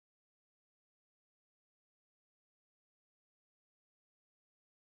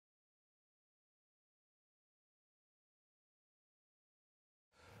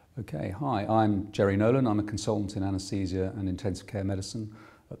Okay, hi, I'm Jerry Nolan. I'm a consultant in anaesthesia and intensive care medicine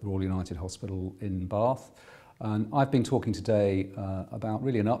at the Royal United Hospital in Bath. And I've been talking today about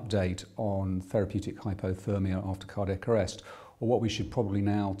really an update on therapeutic hypothermia after cardiac arrest, or what we should probably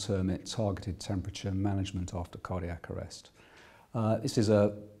now term it targeted temperature management after cardiac arrest. This is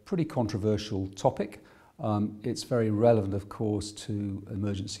a pretty controversial topic. It's very relevant, of course, to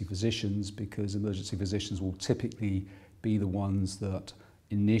emergency physicians because emergency physicians will typically be the ones that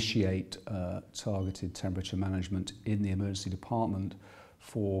initiate targeted temperature management in the emergency department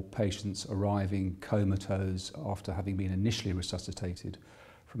for patients arriving comatose after having been initially resuscitated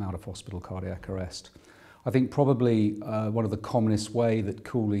from out-of-hospital cardiac arrest. I think probably one of the commonest way that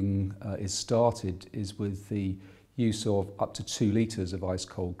cooling is started is with the use of up to 2 litres of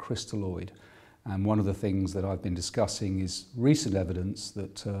ice-cold crystalloid. And one of the things that I've been discussing is recent evidence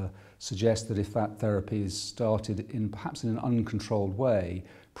that suggests that if that therapy is started perhaps in an uncontrolled way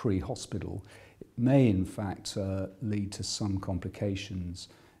pre-hospital, it may in fact lead to some complications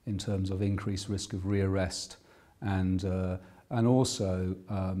in terms of increased risk of rearrest and also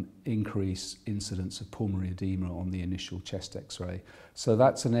increased incidence of pulmonary edema on the initial chest X-ray. So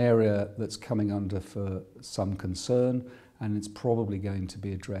that's an area that's coming under for some concern, and it's probably going to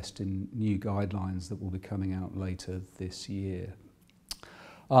be addressed in new guidelines that will be coming out later this year.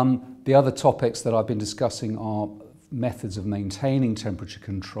 The other topics that I've been discussing are methods of maintaining temperature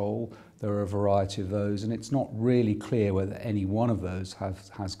control. There are a variety of those, and it's not really clear whether any one of those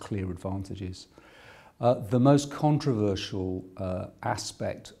has clear advantages. The most controversial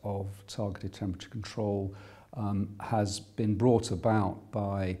aspect of targeted temperature control has been brought about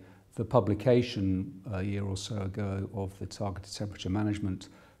by the publication a year or so ago of the targeted temperature management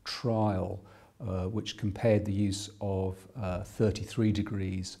trial, which compared the use of 33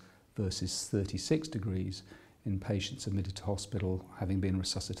 degrees versus 36 degrees in patients admitted to hospital having been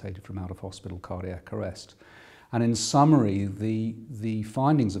resuscitated from out-of-hospital cardiac arrest. And in summary, the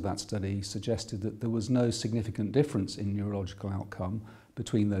findings of that study suggested that there was no significant difference in neurological outcome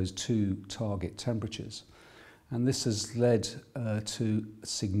between those two target temperatures. And this has led to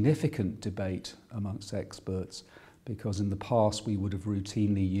significant debate amongst experts, because in the past we would have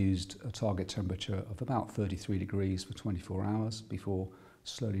routinely used a target temperature of about 33 degrees for 24 hours before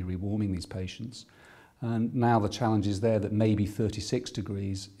slowly rewarming these patients. And now the challenge is there that maybe 36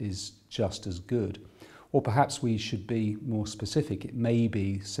 degrees is just as good. Or perhaps we should be more specific. It may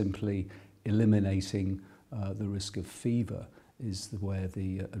be simply eliminating the risk of fever is where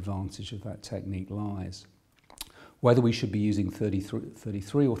the advantage of that technique lies. Whether we should be using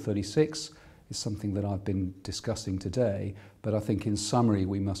 33 or 36 is something that I've been discussing today, but I think in summary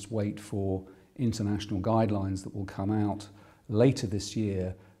we must wait for international guidelines that will come out later this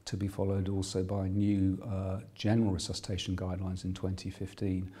year to be followed also by new general resuscitation guidelines in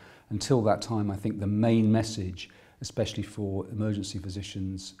 2015. Until that time, I think the main message, especially for emergency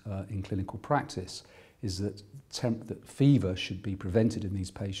physicians in clinical practice, is that fever should be prevented in these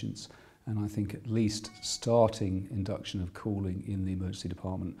patients. And I think at least starting induction of cooling in the emergency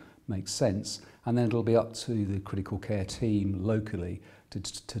department makes sense. And then it'll be up to the critical care team locally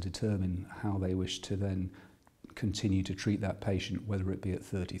to determine how they wish to then continue to treat that patient, whether it be at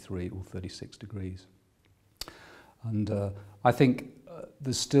 33 or 36 degrees. And I think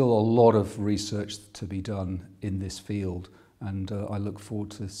there's still a lot of research to be done in this field, and I look forward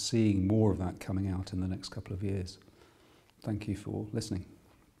to seeing more of that coming out in the next couple of years. Thank you for listening.